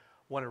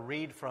want to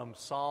read from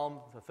Psalm,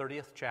 the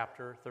 30th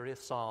chapter, 30th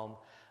Psalm.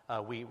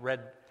 We read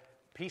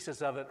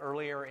pieces of it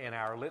earlier in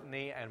our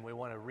litany, and we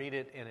want to read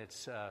it in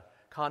its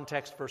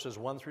context, verses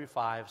 1 through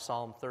 5,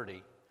 Psalm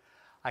 30.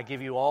 I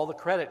give you all the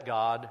credit,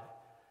 God.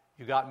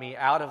 You got me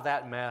out of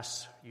that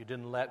mess. You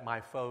didn't let my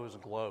foes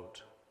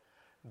gloat.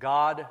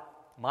 God,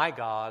 my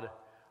God,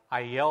 I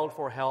yelled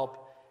for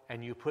help,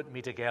 and you put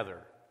me together.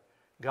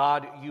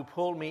 God, you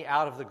pulled me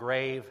out of the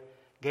grave,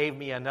 gave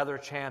me another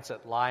chance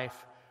at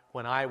life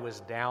when I was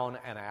down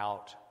and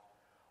out.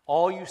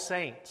 All you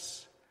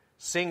saints,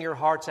 sing your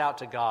hearts out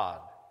to God.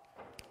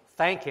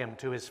 Thank Him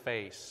to His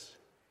face.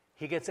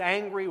 He gets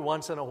angry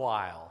once in a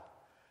while,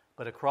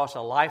 but across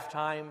a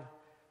lifetime,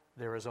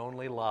 there is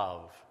only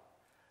love.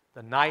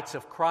 The nights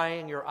of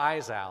crying your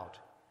eyes out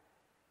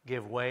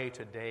give way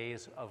to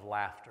days of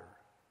laughter.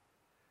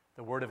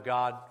 The Word of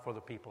God for the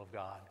people of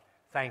God.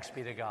 Thanks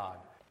be to God.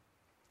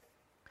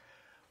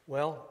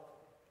 Well,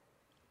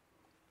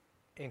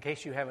 in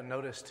case you haven't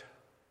noticed,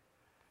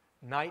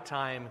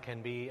 nighttime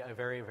can be a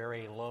very,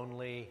 very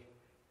lonely,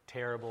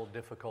 terrible,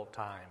 difficult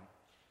time.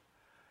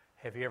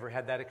 Have you ever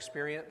had that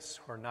experience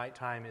where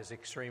nighttime is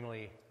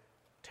extremely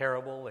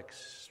terrible,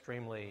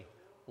 extremely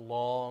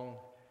long,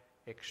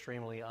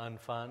 extremely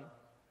unfun?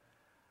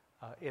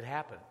 It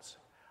happens.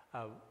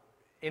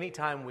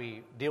 Anytime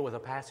we deal with a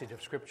passage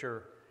of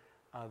Scripture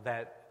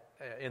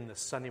in the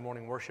Sunday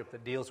morning worship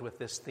that deals with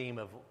this theme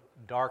of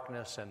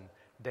darkness and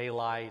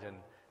daylight and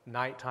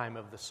nighttime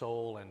of the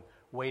soul and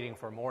waiting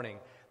for morning,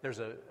 there's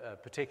a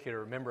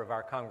particular member of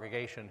our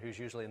congregation who's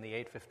usually in the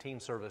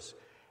 8:15 service,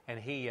 and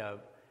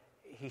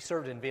he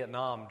served in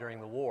Vietnam during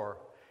the war,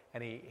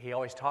 and he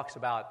always talks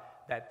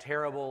about that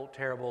terrible,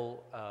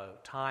 terrible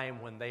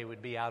time when they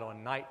would be out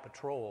on night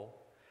patrol,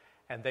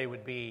 and they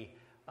would be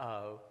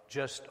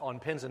just on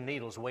pins and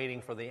needles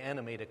waiting for the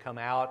enemy to come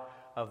out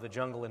of the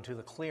jungle into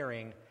the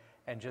clearing,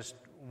 and just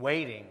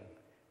waiting,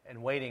 and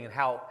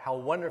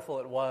how wonderful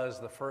it was,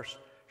 the first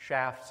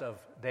shafts of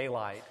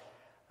daylight,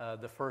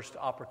 the first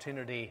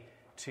opportunity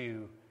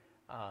to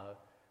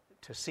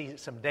see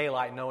some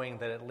daylight, knowing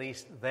that at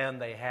least then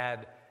they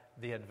had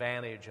the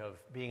advantage of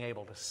being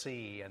able to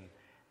see,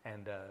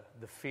 and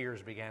the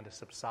fears began to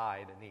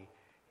subside. And he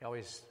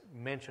always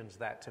mentions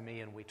that to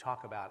me, and we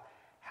talk about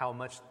how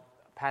much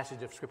a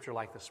passage of Scripture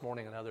like this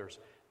morning and others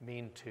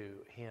mean to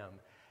him.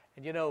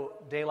 And you know,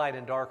 daylight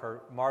and dark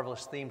are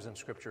marvelous themes in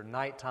Scripture.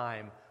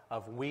 Nighttime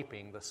of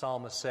weeping. The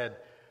psalmist said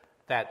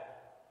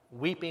that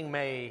weeping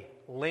may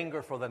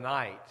linger for the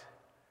night,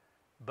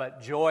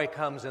 but joy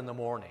comes in the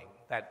morning.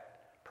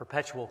 That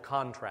perpetual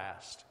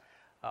contrast.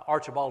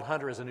 Archibald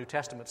Hunter is a New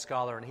Testament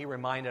scholar, and he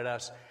reminded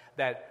us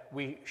that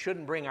we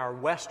shouldn't bring our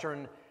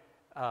Western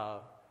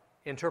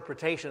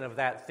interpretation of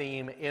that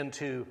theme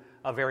into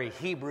a very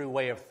Hebrew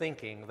way of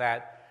thinking,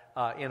 that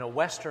in a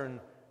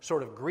Western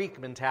sort of Greek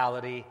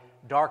mentality,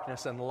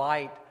 darkness and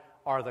light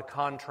are the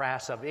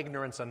contrasts of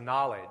ignorance and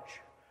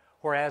knowledge.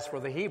 Whereas for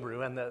the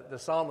Hebrew, and the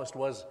psalmist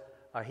was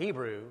a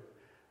Hebrew,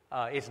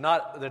 it's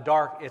not the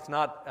dark, it's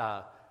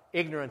not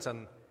ignorance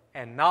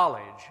and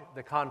knowledge.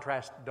 The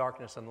contrast,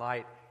 darkness and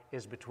light,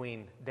 is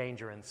between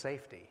danger and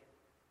safety,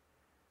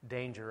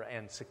 danger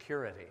and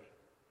security.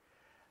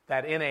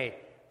 That in a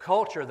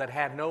culture that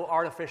had no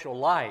artificial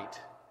light,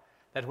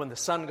 that when the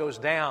sun goes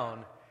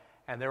down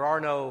and there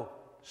are no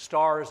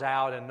stars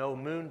out and no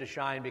moon to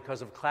shine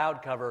because of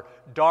cloud cover,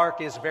 dark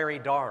is very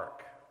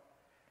dark.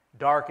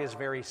 Dark is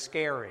very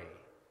scary.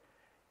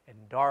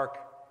 And dark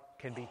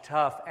can be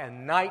tough,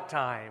 and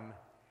nighttime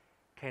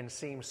can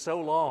seem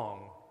so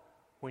long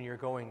when you're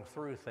going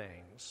through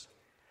things.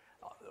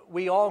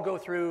 We all go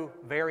through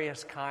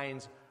various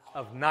kinds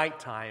of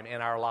nighttime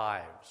in our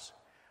lives.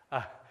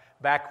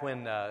 Back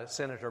when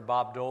Senator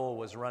Bob Dole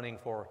was running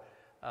for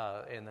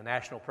in the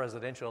national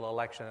presidential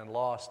election and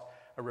lost,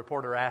 a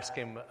reporter asked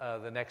him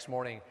the next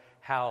morning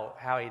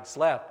how he'd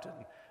slept.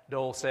 And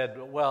Dole said,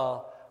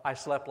 "Well, I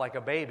slept like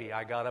a baby.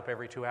 I got up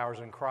every 2 hours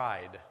and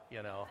cried,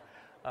 you know."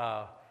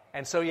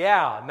 And so,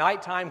 yeah,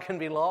 nighttime can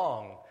be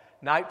long.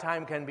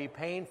 Nighttime can be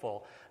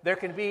painful. There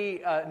can be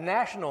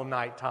national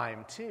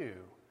nighttime, too.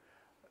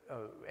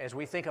 As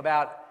we think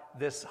about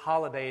this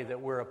holiday that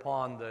we're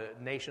upon, the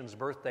nation's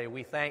birthday,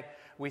 we think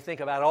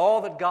about all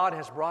that God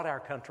has brought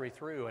our country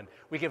through, and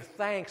we give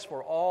thanks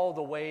for all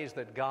the ways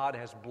that God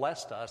has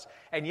blessed us.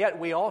 And yet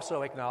we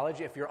also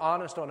acknowledge, if you're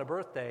honest on a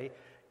birthday,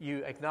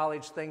 you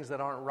acknowledge things that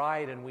aren't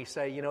right, and we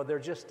say, you know,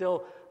 there's just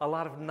still a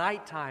lot of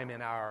nighttime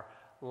in our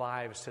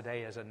lives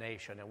today as a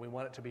nation, and we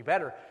want it to be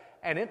better.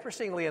 And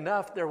interestingly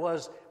enough, there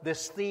was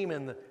this theme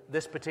in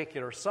this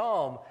particular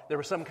psalm. There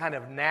was some kind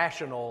of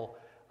national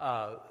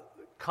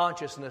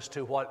consciousness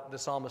to what the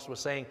psalmist was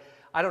saying.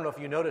 I don't know if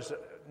you notice,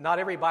 not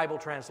every Bible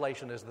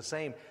translation is the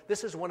same.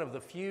 This is one of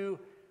the few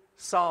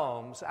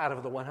psalms out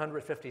of the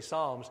 150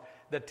 psalms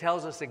that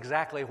tells us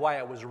exactly why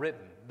it was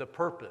written, the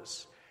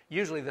purpose.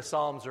 Usually the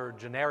psalms are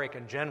generic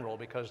and general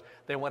because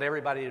they want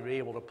everybody to be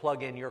able to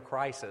plug in your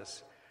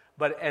crisis.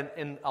 But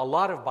in a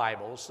lot of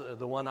Bibles,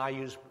 the one I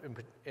use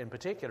in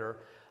particular,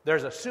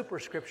 there's a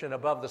superscription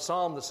above the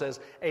psalm that says,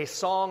 "A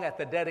song at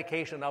the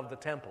dedication of the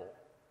temple."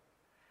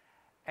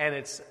 And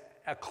it's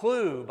a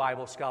clue,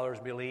 Bible scholars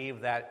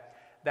believe, that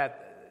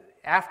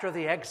after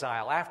the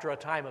exile, after a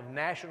time of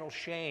national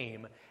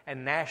shame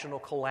and national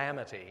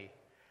calamity,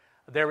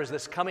 there was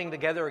this coming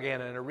together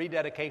again and a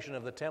rededication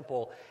of the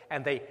temple,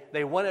 and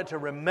they wanted to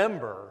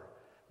remember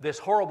this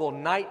horrible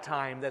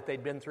nighttime that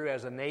they'd been through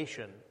as a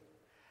nation,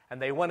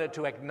 and they wanted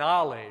to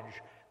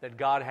acknowledge that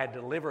God had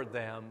delivered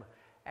them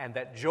and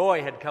that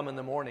joy had come in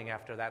the morning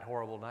after that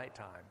horrible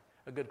nighttime.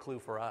 A good clue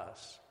for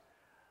us.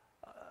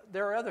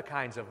 There are other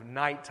kinds of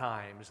night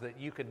times that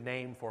you could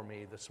name for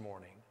me this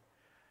morning.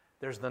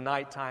 There's the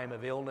nighttime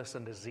of illness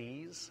and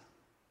disease.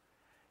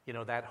 You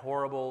know, that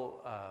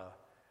horrible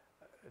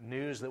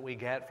news that we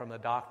get from the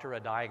doctor, a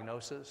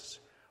diagnosis,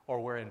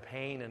 or we're in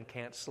pain and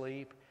can't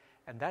sleep.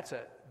 And that's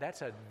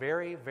a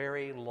very,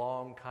 very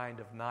long kind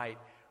of night.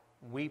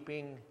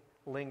 Weeping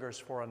lingers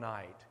for a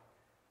night,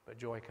 but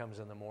joy comes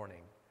in the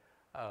morning.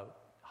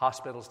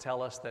 Hospitals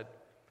tell us that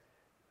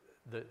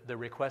the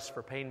request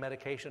for pain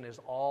medication is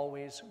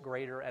always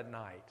greater at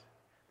night.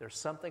 There's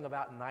something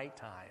about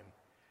nighttime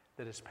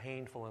that is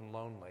painful and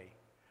lonely.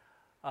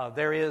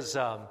 There is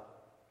the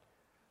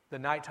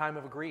nighttime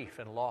of grief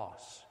and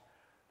loss.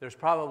 There's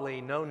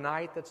probably no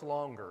night that's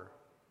longer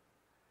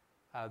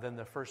than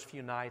the first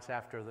few nights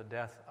after the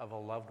death of a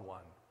loved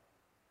one,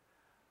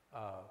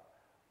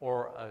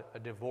 or a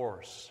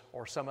divorce,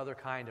 or some other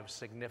kind of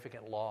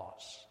significant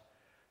loss,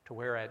 to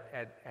where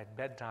at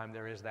bedtime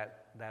there is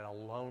that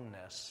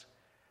aloneness.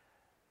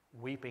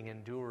 Weeping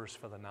endures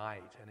for the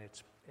night, and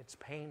it's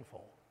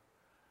painful.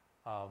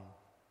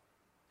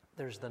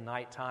 There's the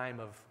nighttime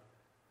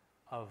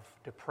of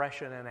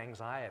depression and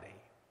anxiety.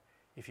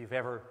 If you've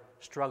ever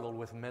struggled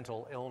with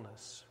mental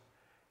illness,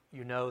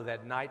 you know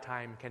that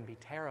nighttime can be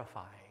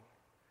terrifying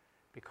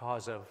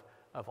because of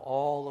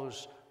all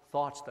those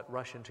thoughts that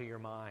rush into your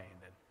mind,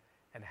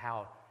 and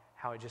how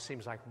it just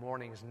seems like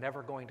morning is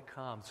never going to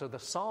come. So the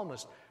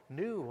psalmist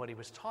knew what he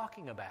was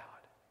talking about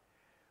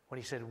when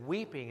he said,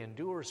 weeping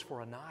endures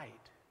for a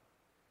night.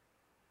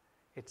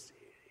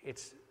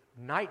 It's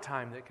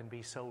nighttime that can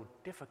be so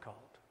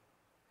difficult.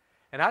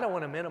 And I don't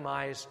want to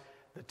minimize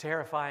the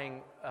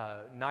terrifying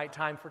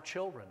nighttime for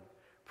children.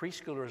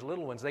 Preschoolers,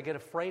 little ones, they get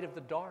afraid of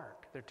the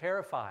dark. They're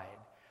terrified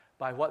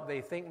by what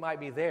they think might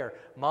be there.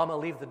 Mama,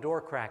 leave the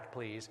door cracked,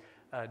 please.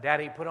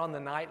 Daddy, put on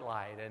the night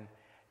light. And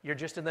you're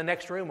just in the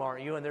next room,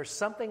 aren't you? And there's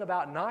something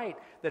about night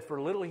that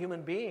for little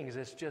human beings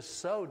is just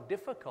so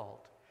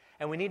difficult.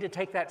 And we need to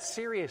take that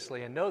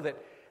seriously and know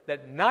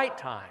that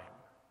nighttime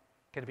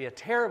can be a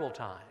terrible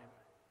time,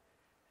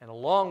 and a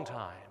long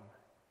time,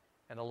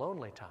 and a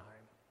lonely time.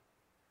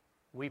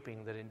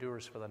 Weeping that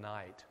endures for the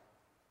night.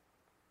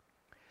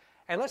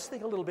 And let's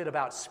think a little bit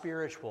about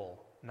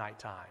spiritual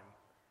nighttime.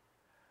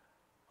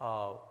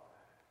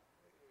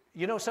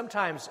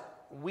 Sometimes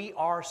we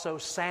are so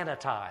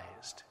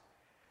sanitized,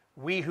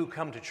 we who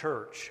come to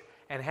church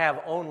and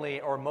have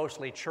only or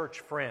mostly church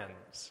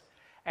friends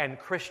and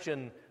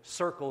Christian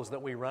circles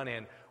that we run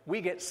in,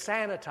 we get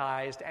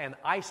sanitized and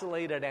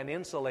isolated and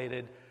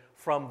insulated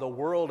from the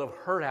world of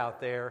hurt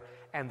out there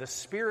and the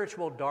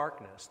spiritual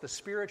darkness, the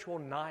spiritual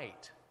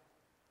night.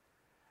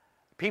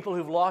 People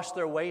who've lost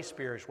their way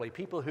spiritually,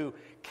 people who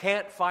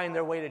can't find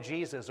their way to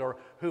Jesus, or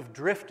who've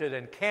drifted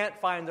and can't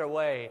find their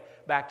way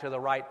back to the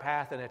right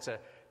path, and it's a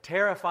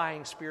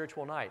terrifying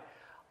spiritual night.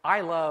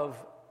 I love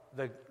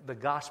the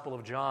Gospel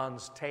of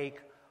John's take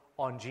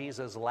on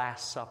Jesus'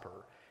 Last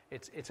Supper.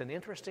 It's an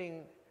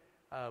interesting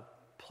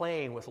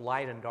playing with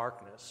light and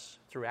darkness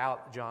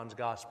throughout John's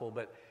Gospel,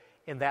 but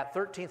in that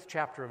 13th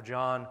chapter of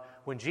John,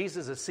 when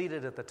Jesus is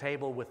seated at the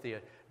table with the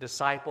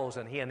disciples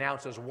and he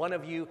announces, one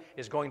of you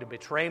is going to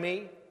betray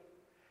me,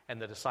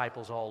 and the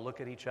disciples all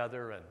look at each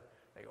other and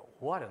they go,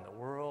 what in the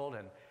world?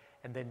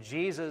 And then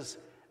Jesus,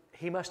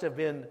 he must have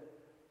been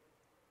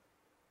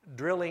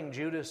drilling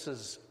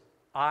Judas's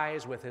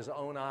eyes with his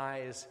own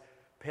eyes,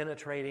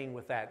 penetrating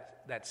with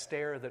that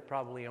stare that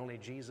probably only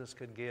Jesus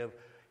could give.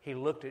 He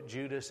looked at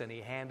Judas and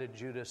he handed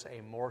Judas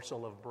a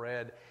morsel of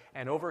bread,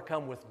 and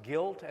overcome with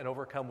guilt and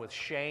overcome with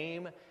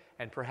shame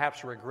and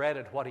perhaps regret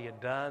at what he had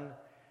done,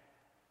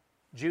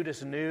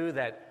 Judas knew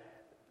that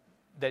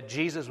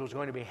Jesus was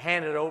going to be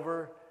handed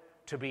over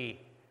to be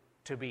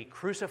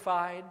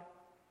crucified.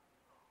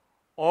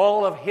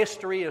 All of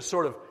history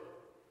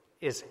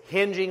is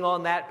hinging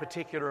on that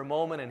particular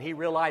moment, and he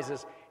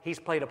realizes he's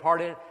played a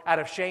part in it. Out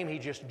of shame, he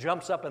just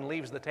jumps up and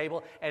leaves the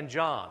table. And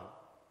John,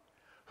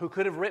 who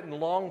could have written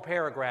long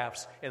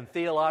paragraphs in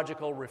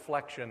theological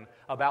reflection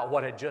about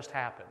what had just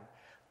happened.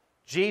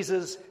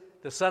 Jesus,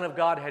 the Son of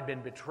God, had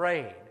been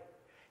betrayed.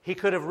 He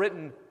could have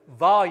written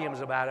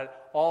volumes about it.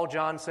 All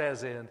John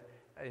says in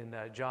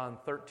John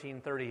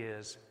 13:30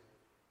 is,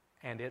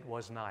 and it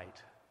was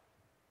night.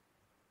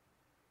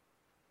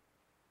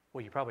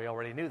 Well, you probably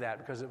already knew that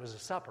because it was a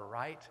supper,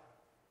 right?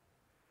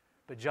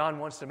 But John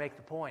wants to make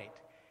the point.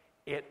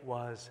 It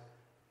was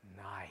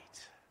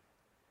night.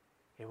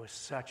 It was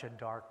such a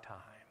dark time.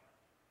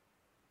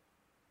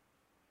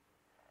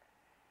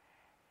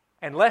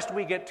 And lest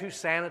we get too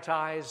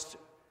sanitized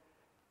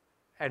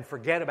and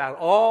forget about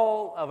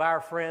all of our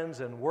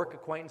friends and work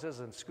acquaintances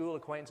and school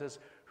acquaintances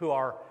who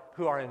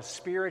are in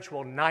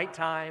spiritual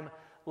nighttime.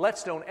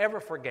 Let's don't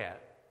ever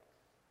forget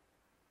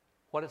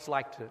what it's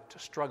like to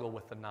struggle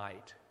with the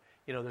night.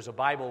 You know, there's a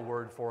Bible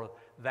word for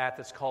that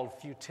that's called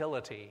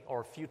futility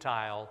or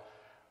futile.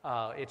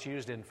 It's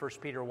used in 1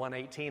 Peter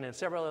 1:18 and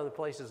several other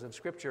places in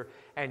Scripture.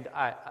 And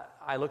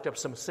I looked up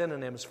some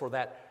synonyms for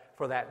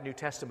that New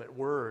Testament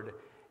word,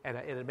 and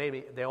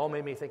they all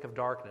made me think of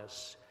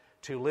darkness.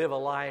 To live a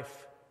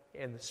life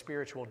in the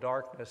spiritual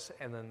darkness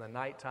and in the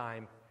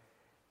nighttime,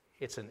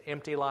 it's an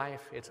empty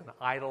life, it's an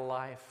idle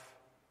life,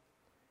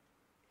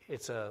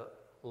 it's a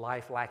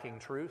life lacking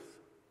truth,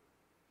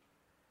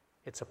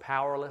 it's a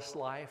powerless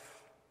life,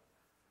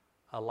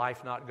 a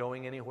life not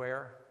going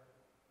anywhere,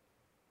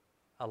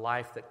 a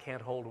life that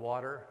can't hold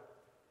water,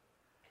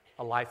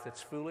 a life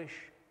that's foolish,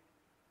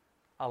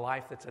 a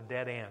life that's a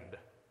dead end.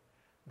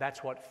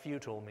 That's what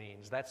futile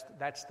means. That's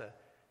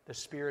the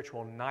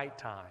spiritual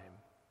nighttime.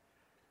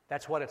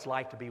 That's what it's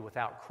like to be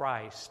without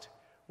Christ,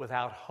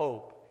 without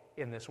hope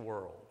in this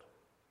world.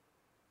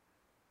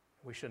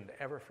 We shouldn't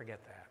ever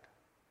forget that.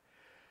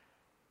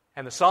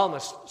 And the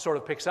psalmist sort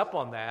of picks up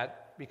on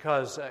that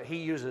because he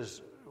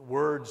uses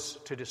words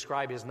to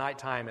describe his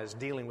nighttime as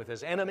dealing with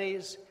his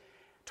enemies,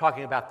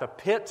 talking about the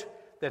pit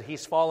that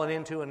he's fallen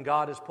into and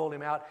God has pulled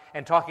him out,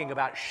 and talking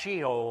about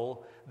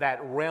Sheol, that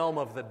realm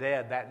of the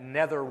dead, that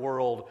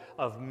netherworld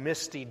of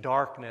misty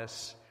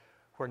darkness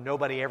where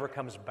nobody ever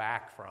comes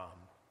back from.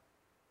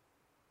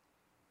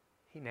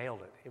 He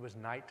nailed it. It was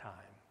nighttime.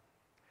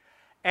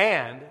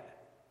 And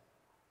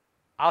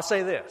I'll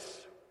say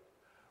this.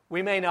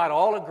 We may not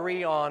all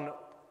agree on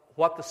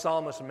what the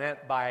psalmist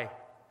meant by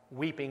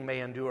weeping may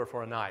endure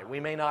for a night.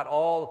 We may not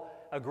all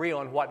agree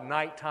on what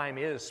nighttime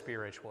is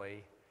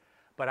spiritually,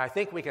 but I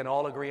think we can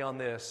all agree on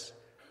this.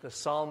 The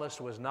psalmist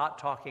was not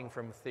talking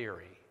from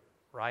theory,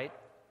 right?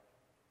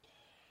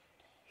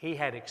 He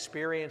had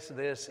experienced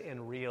this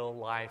in real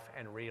life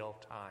and real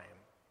time.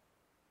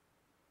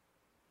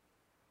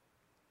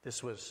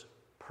 This was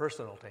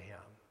personal to him.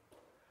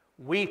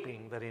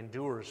 Weeping that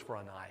endures for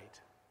a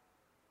night.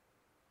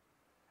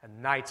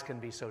 And nights can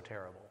be so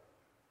terrible.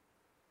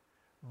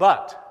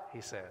 But,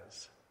 he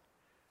says,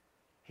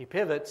 he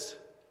pivots,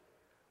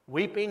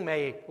 weeping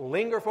may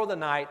linger for the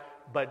night,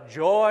 but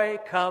joy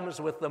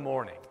comes with the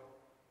morning.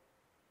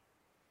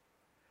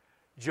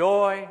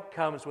 Joy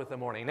comes with the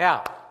morning.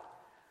 Now,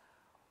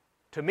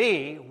 to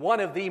me,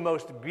 one of the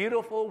most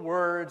beautiful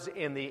words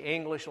in the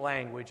English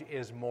language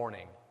is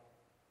morning.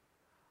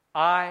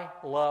 I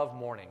love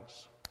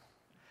mornings.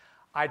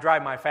 I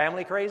drive my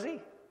family crazy.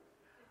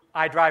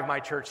 I drive my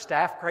church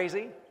staff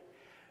crazy.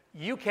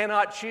 You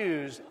cannot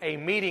choose a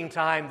meeting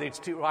time that's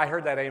too... I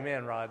heard that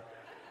amen, Rod.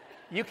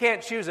 You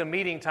can't choose a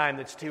meeting time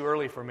that's too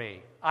early for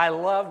me. I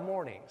love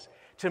mornings.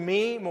 To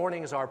me,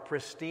 mornings are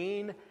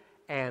pristine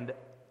and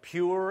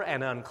pure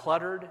and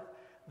uncluttered.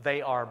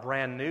 They are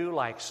brand new,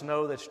 like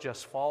snow that's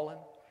just fallen.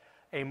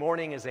 A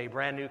morning is a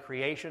brand new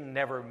creation,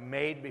 never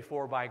made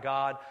before by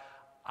God.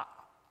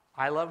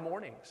 I love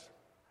mornings.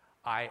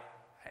 I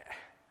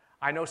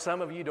know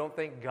some of you don't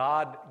think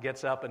God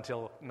gets up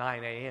until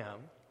 9 a.m.,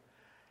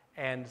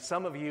 and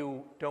some of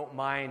you don't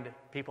mind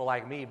people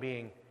like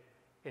me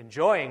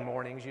enjoying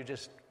mornings. You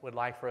just would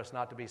like for us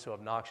not to be so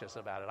obnoxious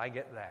about it. I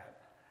get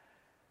that.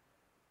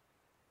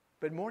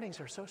 But mornings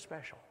are so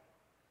special.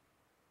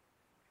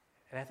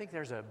 And I think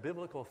there's a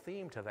biblical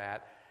theme to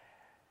that.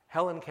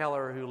 Helen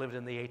Keller, who lived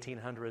in the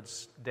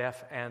 1800s,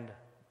 deaf and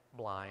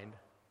blind,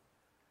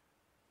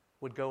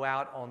 would go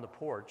out on the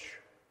porch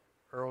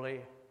early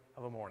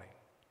of a morning.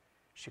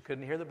 She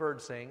couldn't hear the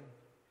birds sing.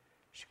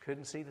 She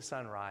couldn't see the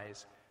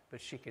sunrise,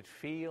 but she could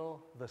feel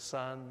the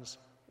sun's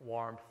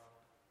warmth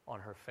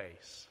on her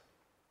face.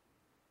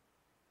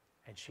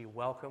 And she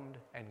welcomed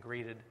and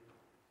greeted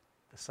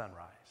the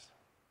sunrise.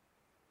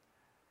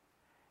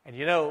 And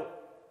you know,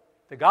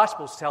 the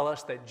Gospels tell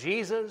us that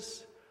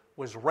Jesus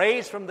was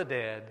raised from the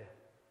dead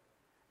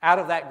out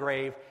of that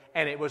grave,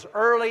 and it was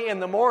early in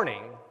the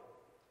morning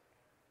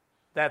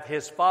that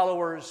his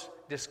followers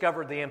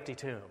discovered the empty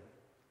tomb.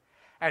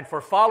 And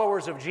for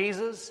followers of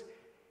Jesus,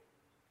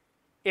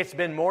 it's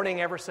been morning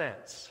ever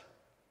since.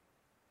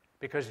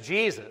 Because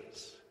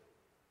Jesus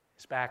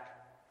is back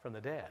from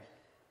the dead.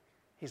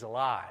 He's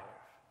alive.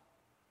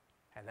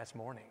 And that's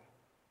morning.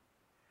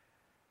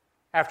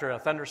 After a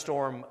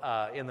thunderstorm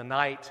in the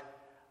night,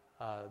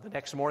 the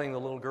next morning the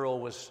little girl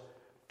was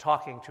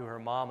talking to her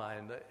mama,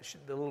 and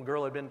the little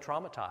girl had been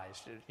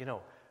traumatized. You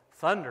know,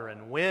 thunder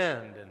and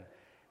wind,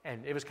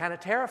 and it was kind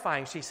of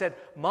terrifying. She said,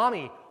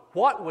 "Mommy,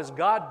 what was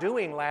God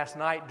doing last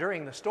night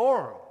during the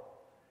storm?"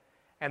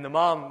 And the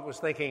mom was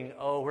thinking,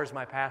 "Oh, where's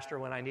my pastor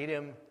when I need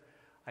him?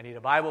 I need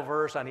a Bible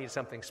verse. I need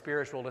something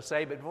spiritual to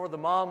say." But before the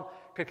mom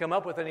could come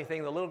up with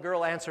anything, the little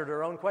girl answered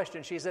her own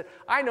question. She said,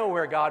 "I know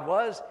where God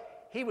was.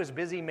 He was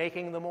busy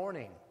making the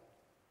morning."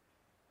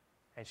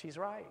 And she's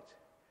right.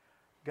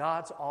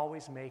 God's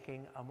always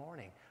making a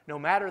morning. No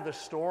matter the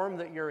storm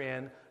that you're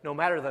in, no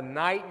matter the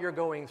night you're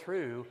going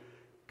through,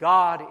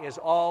 God is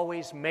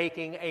always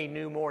making a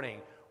new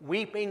morning.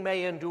 weeping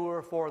may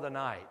endure for the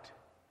night,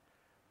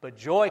 but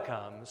joy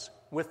comes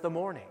with the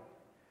morning.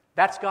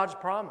 That's God's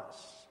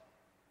promise.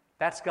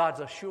 That's God's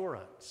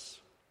assurance.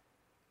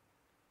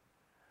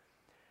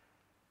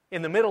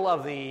 In the middle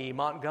of the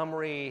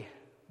Montgomery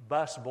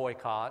bus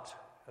boycott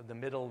of the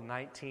middle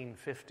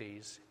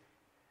 1950s,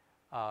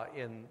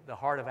 in the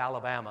heart of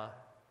Alabama,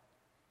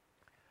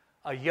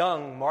 a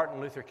young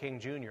Martin Luther King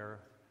Jr.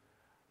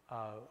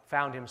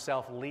 Found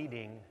himself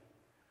leading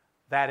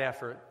that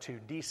effort to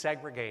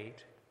desegregate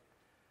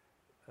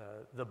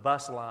the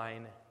bus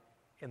line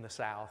in the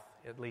South,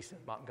 at least in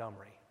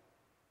Montgomery.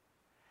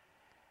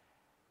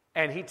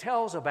 And he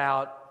tells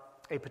about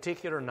a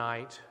particular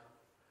night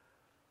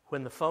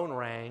when the phone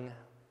rang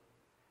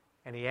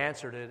and he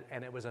answered it,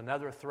 and it was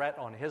another threat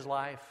on his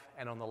life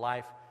and on the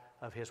life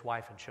of his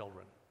wife and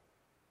children.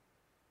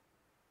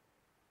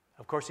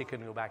 Of course, he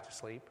couldn't go back to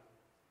sleep.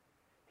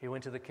 He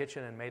went to the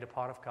kitchen and made a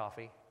pot of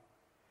coffee,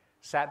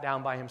 sat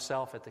down by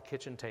himself at the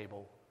kitchen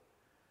table,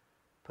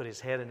 put his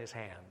head in his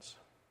hands.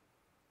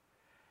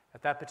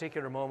 At that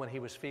particular moment, he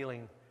was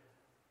feeling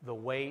the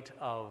weight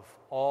of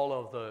all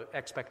of the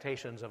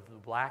expectations of the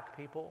black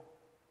people,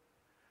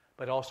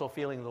 but also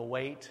feeling the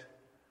weight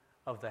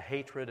of the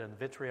hatred and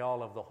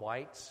vitriol of the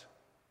whites.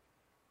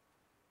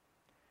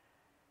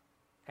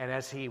 And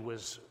as he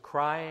was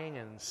crying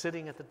and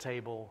sitting at the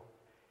table,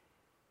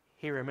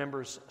 he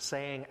remembers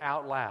saying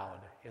out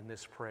loud in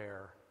this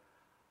prayer,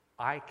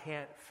 "I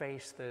can't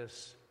face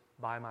this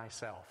by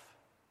myself."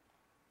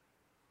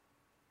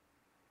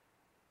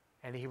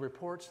 And he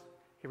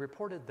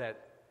reported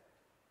that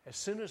as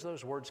soon as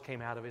those words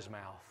came out of his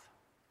mouth,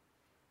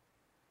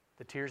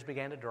 the tears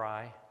began to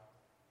dry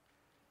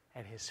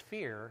and his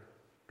fear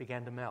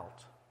began to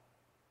melt.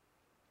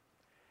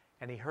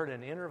 And he heard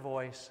an inner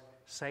voice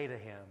say to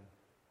him,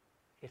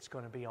 "It's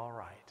going to be all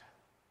right.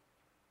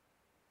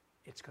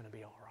 It's going to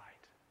be all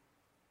right."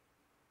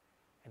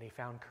 And he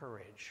found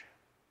courage.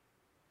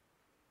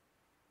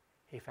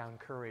 He found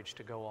courage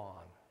to go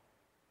on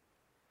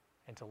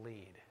and to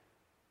lead.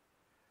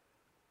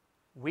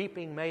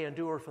 Weeping may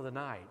endure for the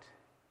night,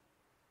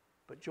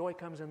 but joy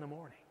comes in the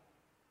morning.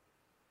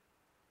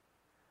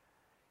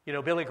 You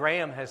know, Billy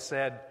Graham has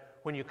said,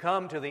 when you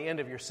come to the end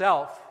of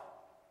yourself,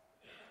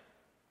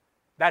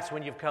 that's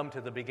when you've come to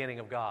the beginning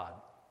of God.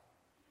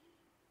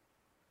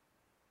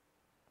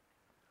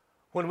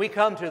 When we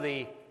come to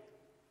the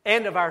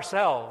end of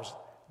ourselves,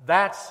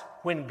 that's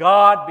when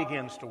God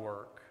begins to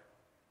work.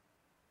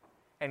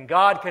 And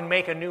God can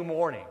make a new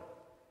morning.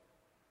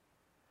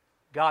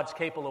 God's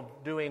capable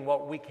of doing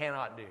what we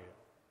cannot do.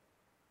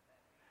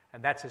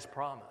 And that's His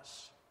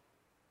promise.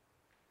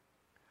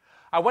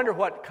 I wonder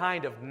what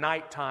kind of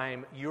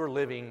nighttime you're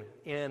living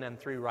in and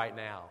through right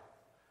now.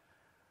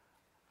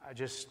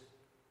 Just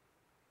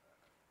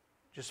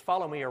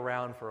follow me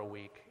around for a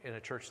week in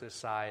a church this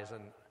size,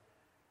 and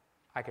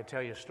I could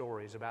tell you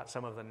stories about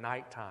some of the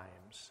night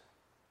times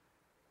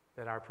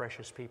that our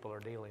precious people are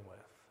dealing with.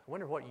 I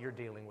wonder what you're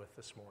dealing with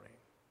this morning.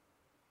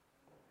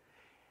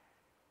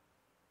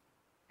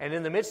 And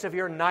in the midst of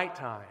your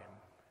nighttime,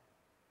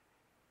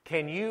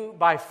 can you,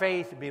 by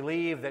faith,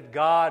 believe that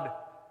God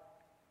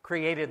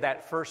created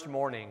that first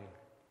morning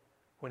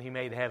when He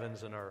made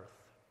heavens and earth?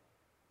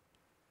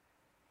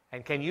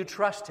 And can you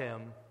trust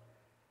Him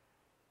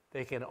that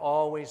He can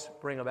always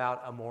bring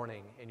about a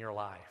morning in your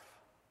life?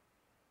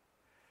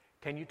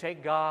 Can you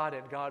take God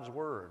at God's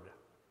word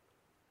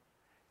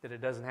that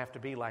it doesn't have to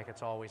be like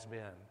it's always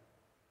been?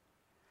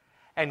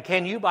 And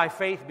can you, by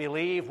faith,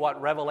 believe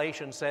what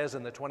Revelation says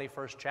in the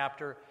 21st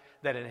chapter,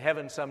 that in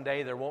heaven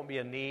someday there won't be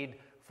a need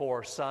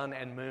for sun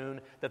and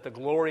moon, that the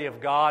glory of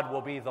God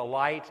will be the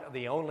light,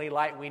 the only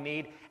light we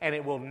need, and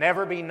it will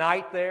never be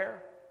night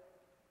there?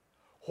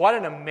 What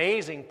an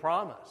amazing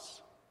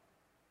promise.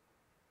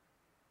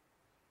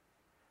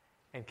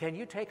 And can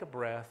you take a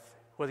breath,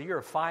 whether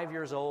you're 5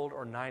 years old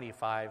or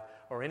 95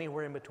 or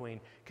anywhere in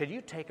between, could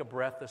you take a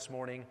breath this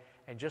morning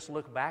and just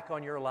look back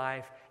on your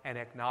life and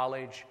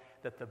acknowledge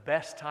that the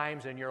best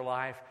times in your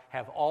life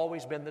have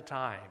always been the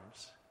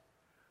times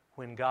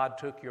when God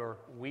took your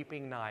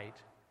weeping night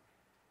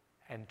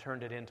and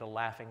turned it into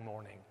laughing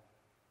morning,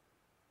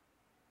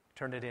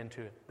 turned it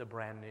into the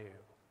brand new?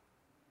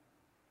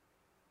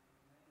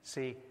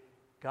 See,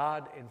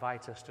 God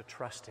invites us to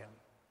trust Him,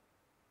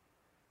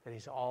 that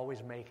He's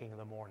always making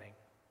the morning.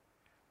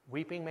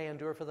 Weeping may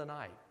endure for the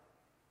night,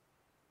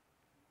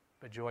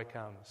 but joy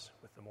comes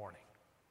with the morning.